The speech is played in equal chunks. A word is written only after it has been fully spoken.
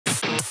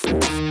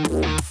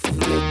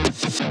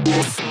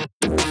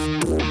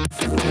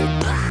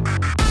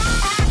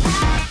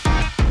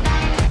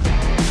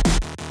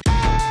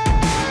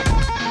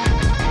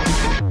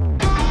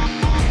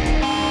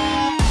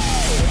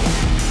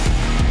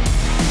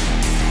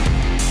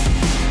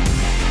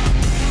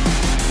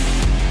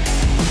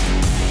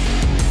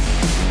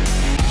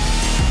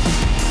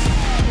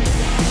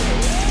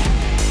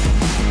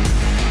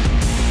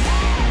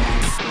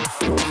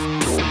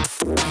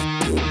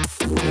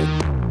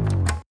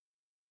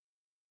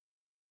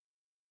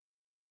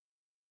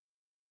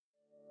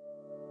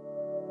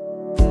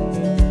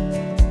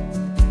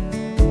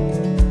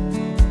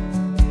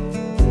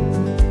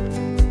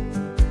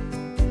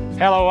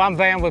Hello, I'm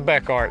Van with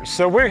Bekaert.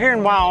 So we're here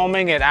in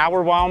Wyoming at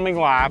Our Wyoming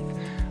Life,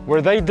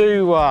 where they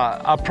do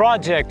a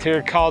project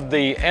here called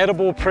the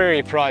Edible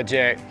Prairie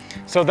Project.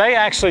 So they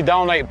actually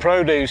donate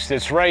produce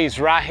that's raised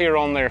right here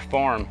on their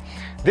farm.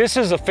 This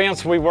is a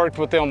fence we worked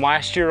with them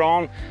last year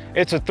on.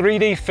 It's a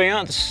 3D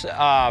fence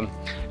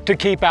to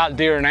keep out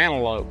deer and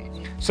antelope.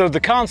 So the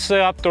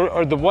concept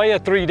or the way a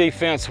 3D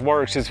fence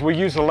works is we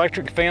use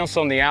electric fence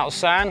on the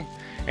outside,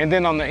 and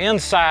then on the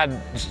inside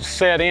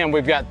set in,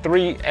 we've got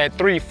at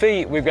 3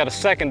 feet, we've got a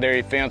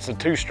secondary fence of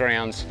 2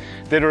 strands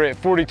that are at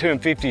 42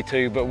 and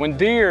 52. But when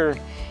deer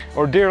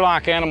or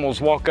deer-like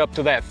animals walk up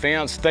to that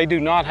fence, they do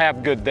not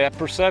have good depth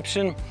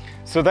perception.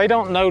 So they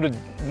don't know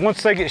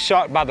once they get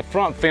shot by the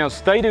front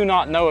fence, they do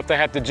not know if they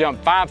have to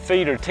jump 5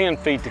 feet or 10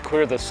 feet to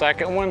clear the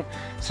second one,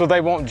 so they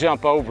won't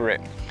jump over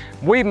it.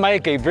 We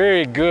make a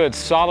very good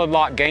solid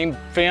lock game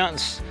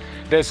fence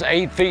that's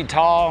 8 feet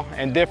tall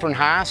and different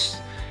heights,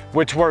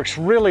 which works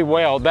really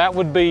well. That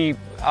would be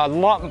a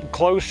lot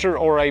closer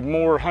or a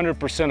more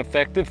 100%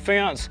 effective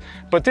fence,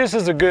 but this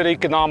is a good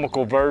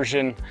economical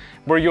version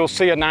where you'll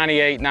see a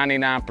 98,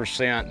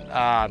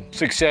 99%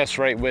 success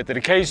rate with it.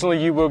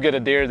 Occasionally you will get a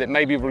deer that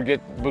maybe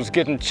was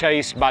getting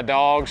chased by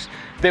dogs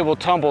that will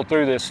tumble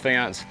through this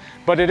fence,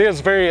 but it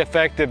is very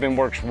effective and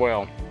works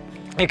well.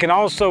 It can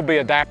also be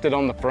adapted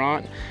on the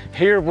front.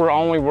 Here we're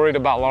only worried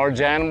about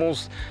large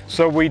animals,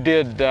 so we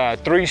did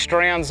 3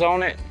 strands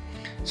on it.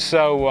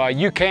 So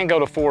you can go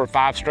to 4 or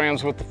 5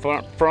 strands with the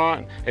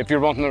front if you're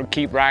wanting to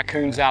keep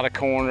raccoons out of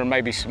corn or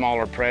maybe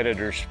smaller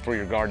predators for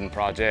your garden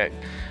project.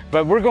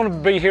 But we're going to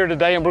be here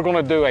today and we're going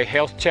to do a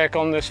health check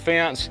on this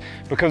fence,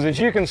 because as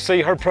you can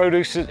see,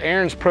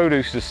 Erin's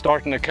produce is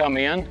starting to come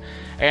in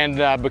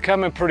and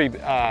becoming pretty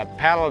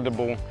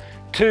palatable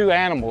to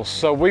animals.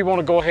 So we want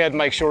to go ahead and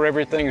make sure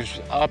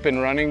everything's up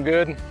and running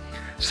good.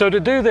 So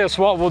to do this,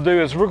 what we'll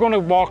do is we're going to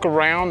walk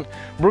around.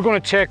 We're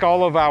going to check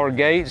all of our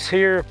gates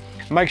here,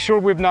 make sure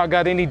we've not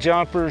got any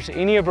jumpers.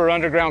 Any of our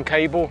underground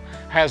cable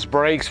has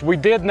breaks. We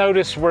did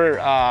notice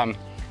where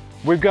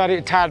we've got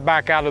it tied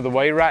back out of the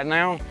way right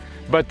now,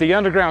 but the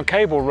underground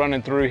cable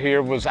running through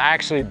here was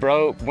actually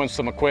broke when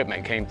some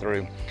equipment came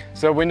through.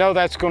 So we know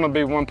that's going to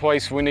be one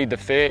place we need to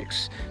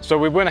fix. So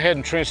we went ahead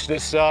and trenched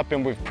this up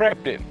and we've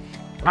prepped it.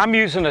 I'm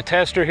using a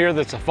tester here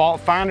that's a fault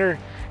finder,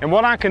 and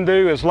what I can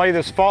do is lay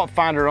this fault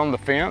finder on the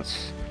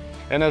fence,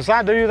 and as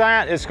I do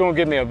that, it's going to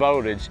give me a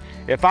voltage.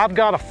 If I've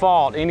got a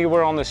fault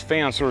anywhere on this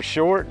fence or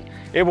short,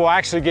 it will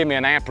actually give me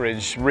an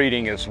amperage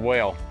reading as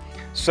well.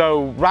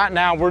 So right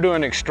now we're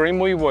doing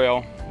extremely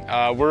well.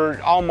 We're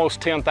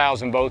almost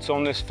 10,000 volts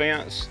on this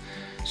fence.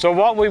 So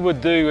what we would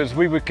do is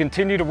we would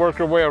continue to work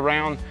our way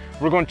around.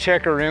 We're going to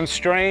check our end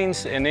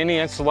strains and any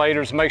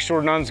insulators, make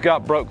sure none's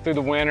got broke through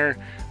the winter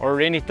or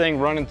anything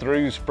running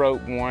through's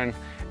broke one,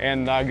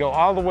 and go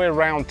all the way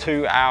around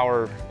to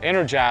our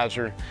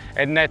energizer.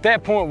 And at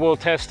that point, we'll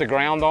test the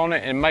ground on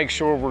it and make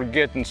sure we're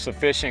getting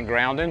sufficient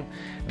grounding.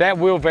 That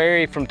will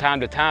vary from time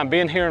to time.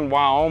 Being here in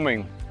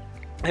Wyoming,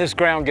 this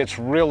ground gets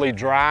really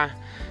dry.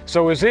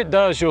 So as it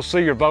does, you'll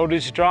see your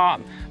voltage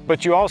drop,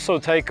 but you also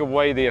take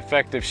away the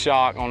effective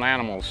shock on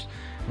animals,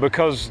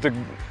 because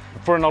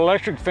for an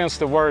electric fence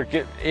to work,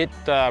 it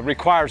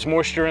requires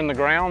moisture in the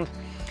ground.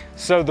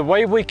 So the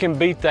way we can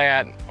beat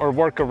that or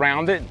work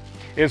around it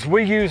is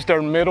we used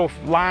our middle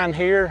line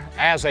here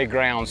as a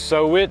ground.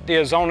 So it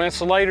is on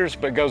insulators,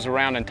 but goes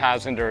around and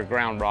ties into a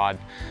ground rod.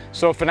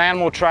 So if an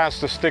animal tries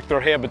to stick their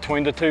head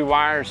between the 2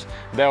 wires,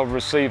 they'll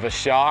receive a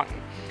shock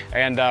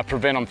and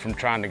prevent them from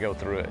trying to go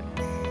through it.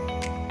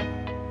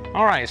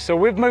 All right, so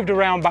we've moved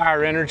around by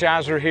our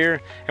energizer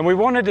here, and we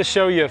wanted to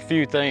show you a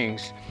few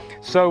things.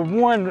 So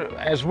one,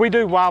 as we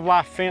do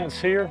wildlife fence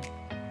here,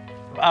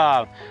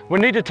 we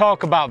need to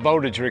talk about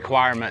voltage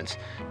requirements.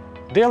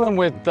 Dealing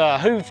with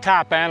hoof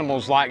type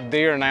animals like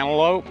deer and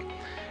antelope,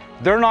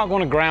 they're not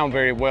going to ground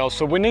very well,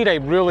 so we need a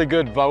really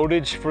good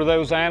voltage for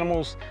those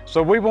animals.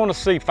 So we want to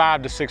see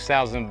 5,000 to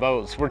 6,000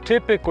 volts. We're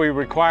typically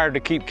required to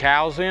keep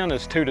cows in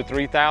as 2,000 to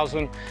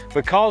 3,000.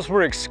 Because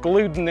we're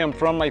excluding them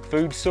from a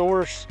food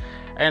source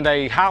and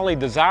a highly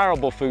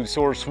desirable food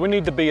source, we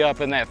need to be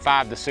up in that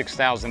 5,000 to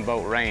 6,000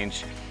 volt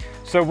range.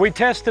 So we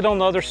tested on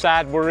the other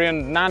side, we're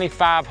in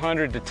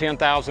 9,500 to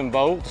 10,000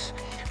 volts.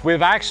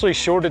 We've actually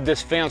shorted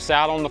this fence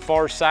out on the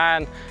far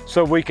side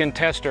so we can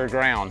test our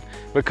ground.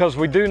 Because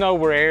we do know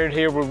we're arid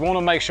here, we want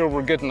to make sure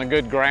we're getting a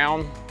good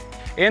ground.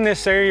 in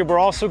this area. We're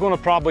also going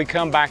to probably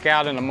come back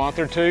out in a month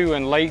or two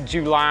in late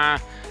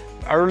July,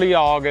 early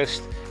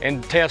August,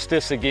 and test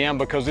this again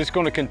because it's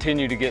going to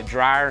continue to get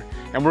drier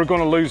and we're going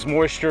to lose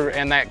moisture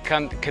and that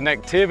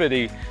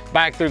connectivity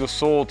back through the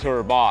soil to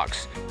our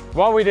box.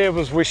 What we did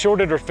was we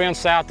shorted our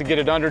fence out to get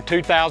it under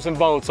 2,000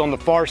 volts on the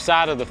far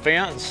side of the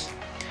fence.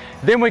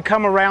 Then we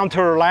come around to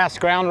our last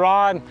ground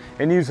rod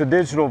and use a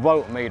digital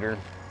voltmeter.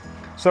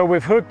 So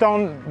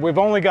we've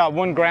only got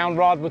one ground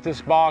rod with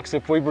this box.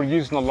 If we were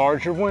using a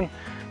larger one,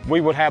 we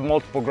would have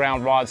multiple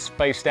ground rods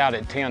spaced out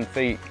at 10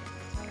 feet.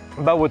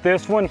 But with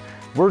this one,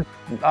 we're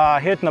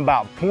hitting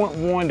about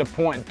 0.1 to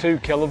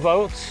 0.2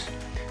 kilovolts.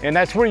 And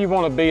that's where you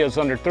want to be, is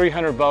under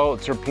 300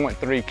 volts or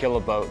 0.3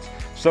 kilovolts.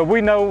 So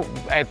we know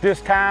at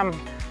this time,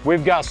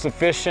 we've got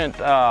sufficient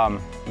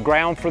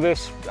ground for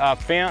this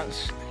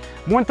fence.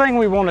 One thing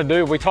we want to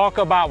do, we talk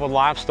about with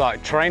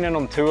livestock, training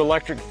them to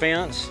electric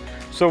fence.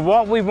 So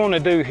what we want to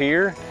do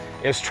here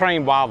is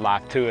train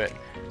wildlife to it.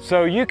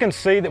 So you can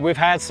see that we've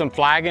had some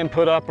flagging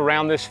put up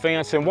around this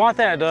fence, and what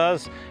that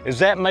does is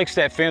that makes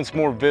that fence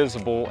more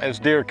visible as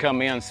deer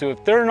come in. So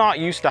if they're not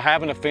used to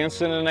having a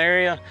fence in an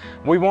area,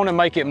 we want to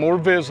make it more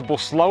visible,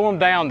 slow them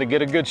down to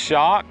get a good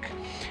shock.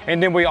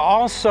 And then we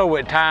also,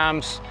 at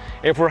times,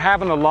 if we're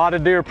having a lot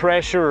of deer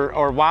pressure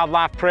or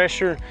wildlife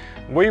pressure,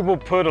 we will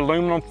put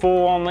aluminum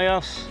foil on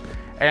this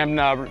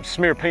and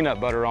smear peanut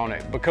butter on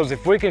it, because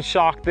if we can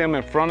shock them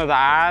in front of the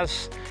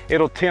eyes,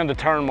 it'll tend to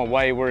turn them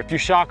away, where if you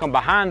shock them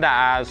behind the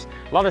eyes,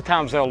 a lot of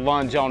times they'll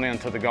lunge on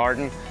into the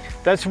garden.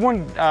 That's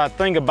one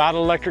thing about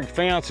electric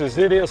fence, is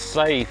it is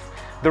safe.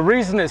 The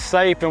reason it's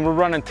safe and we're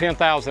running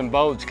 10,000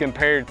 volts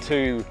compared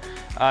to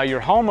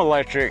your home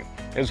electric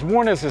is,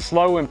 one is it's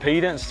low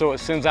impedance, so it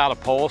sends out a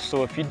pulse.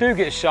 So if you do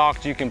get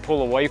shocked, you can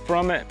pull away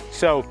from it.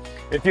 So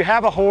if you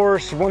have a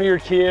horse, one of your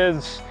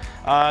kids,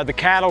 the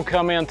cattle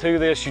come into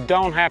this, you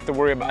don't have to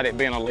worry about it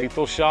being a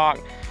lethal shock.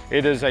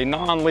 It is a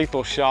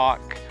non-lethal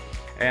shock,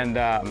 and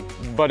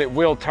but it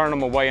will turn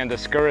them away and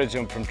discourage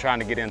them from trying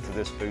to get into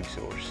this food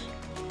source.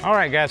 All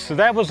right, guys, so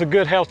that was a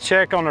good health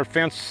check on our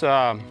fence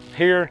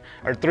here,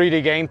 our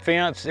 3D game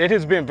fence. It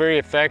has been very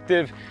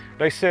effective.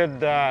 They said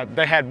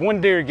they had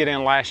one deer get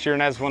in last year,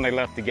 and that's when they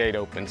left the gate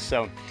open.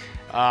 So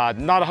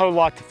not a whole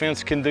lot the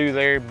fence can do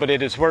there, but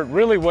it has worked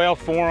really well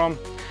for them.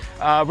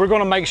 We're going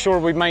to make sure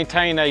we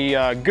maintain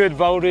a good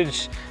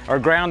voltage, our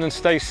grounding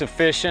stays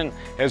sufficient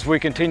as we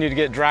continue to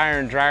get drier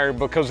and drier,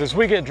 because as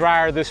we get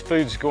drier, this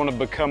food's going to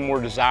become more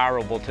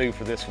desirable too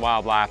for this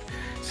wildlife.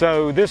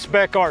 So this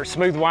Bekaert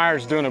smooth wire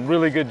is doing a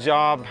really good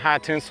job, high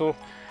tensile,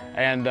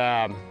 and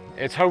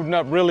it's holding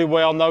up really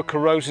well, no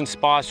corrosion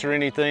spots or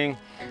anything.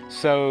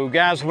 So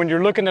guys, when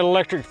you're looking at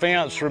electric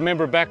fence,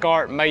 remember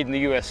Bekaert, made in the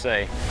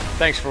USA.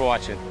 Thanks for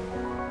watching.